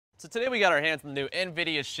So today we got our hands on the new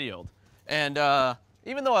NVIDIA SHIELD. And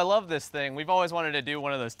even though I love this thing, we've always wanted to do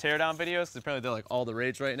one of those teardown videos, because apparently they're like all the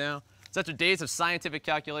rage right now. So after days of scientific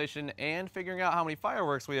calculation and figuring out how many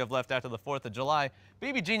fireworks we have left after the 4th of July,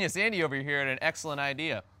 baby genius Andy over here had an excellent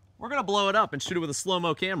idea. We're gonna blow it up and shoot it with a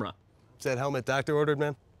slow-mo camera. Is that helmet doctor ordered,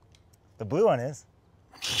 man? The blue one is.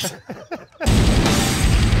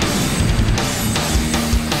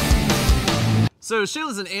 So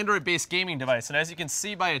SHIELD is an Android-based gaming device, and as you can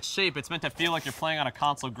see by its shape, it's meant to feel like you're playing on a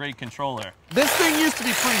console-grade controller. This thing used to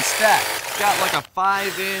be pretty stacked. It's got like a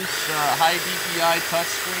 5-inch high DPI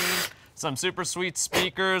touchscreen, some super sweet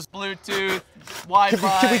speakers, Bluetooth,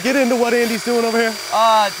 Wi-Fi. Can we get into what Andy's doing over here?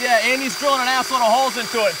 Yeah, Andy's drilling an assload of holes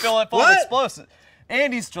into it, filling it full of explosives.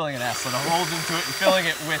 Andy's drilling an assload of holes into it and filling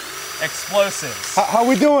it with explosives. How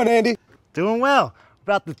we doing, Andy? Doing well.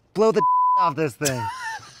 About to blow the off this thing.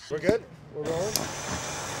 We're good? We're rolling?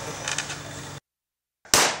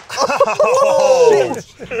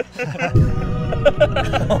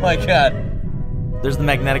 Oh my God. There's the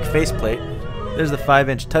magnetic faceplate. There's the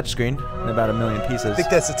 5-inch touchscreen in about 1 million pieces. I think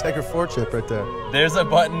that's the Tiger 4 chip right there. There's a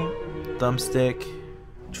button. Thumbstick.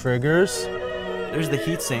 Triggers. There's the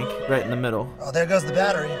heatsink right in the middle. Oh, there goes the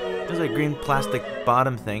battery. There's a green plastic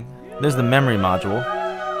bottom thing. There's the memory module.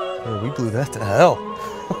 Oh, we blew that to hell.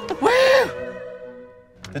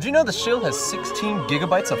 Did you know the SHIELD has 16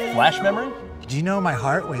 gigabytes of flash memory? Did you know my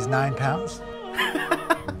heart weighs 9 pounds?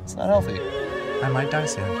 It's not healthy. I might die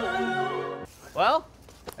soon. Well,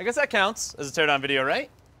 I guess that counts as a teardown video, right?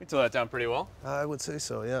 We tore that down pretty well. I would say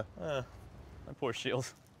so, yeah. My poor SHIELD.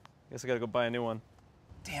 Guess I gotta go buy a new one.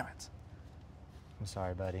 Damn it. I'm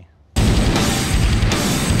sorry, buddy.